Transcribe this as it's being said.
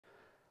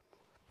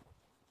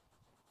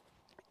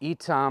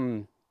it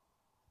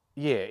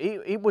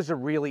was a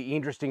really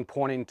interesting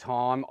point in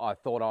time. I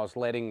thought I was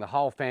letting the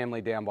whole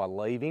family down by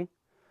leaving.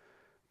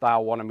 They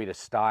all wanted me to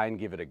stay and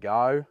give it a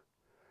go.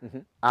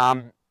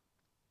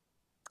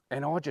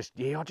 And I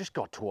just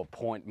got to a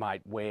point,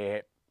 mate,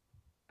 where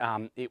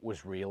it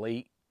was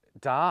really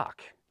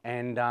dark,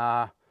 and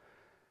I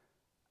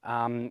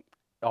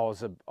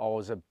was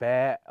a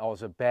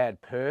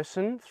bad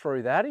person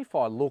through that. If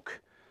I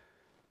look,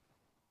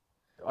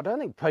 I don't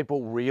think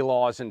people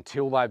realise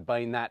until they've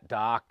been that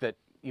dark that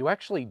you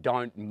actually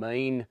don't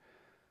mean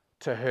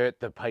to hurt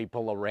the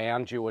people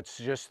around you. It's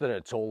just that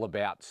it's all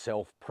about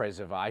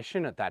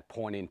self-preservation at that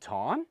point in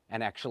time,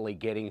 and actually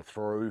getting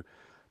through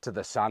to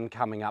the sun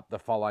coming up the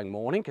following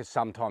morning, because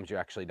sometimes you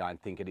actually don't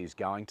think it is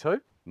going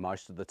to.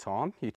 Most of the time you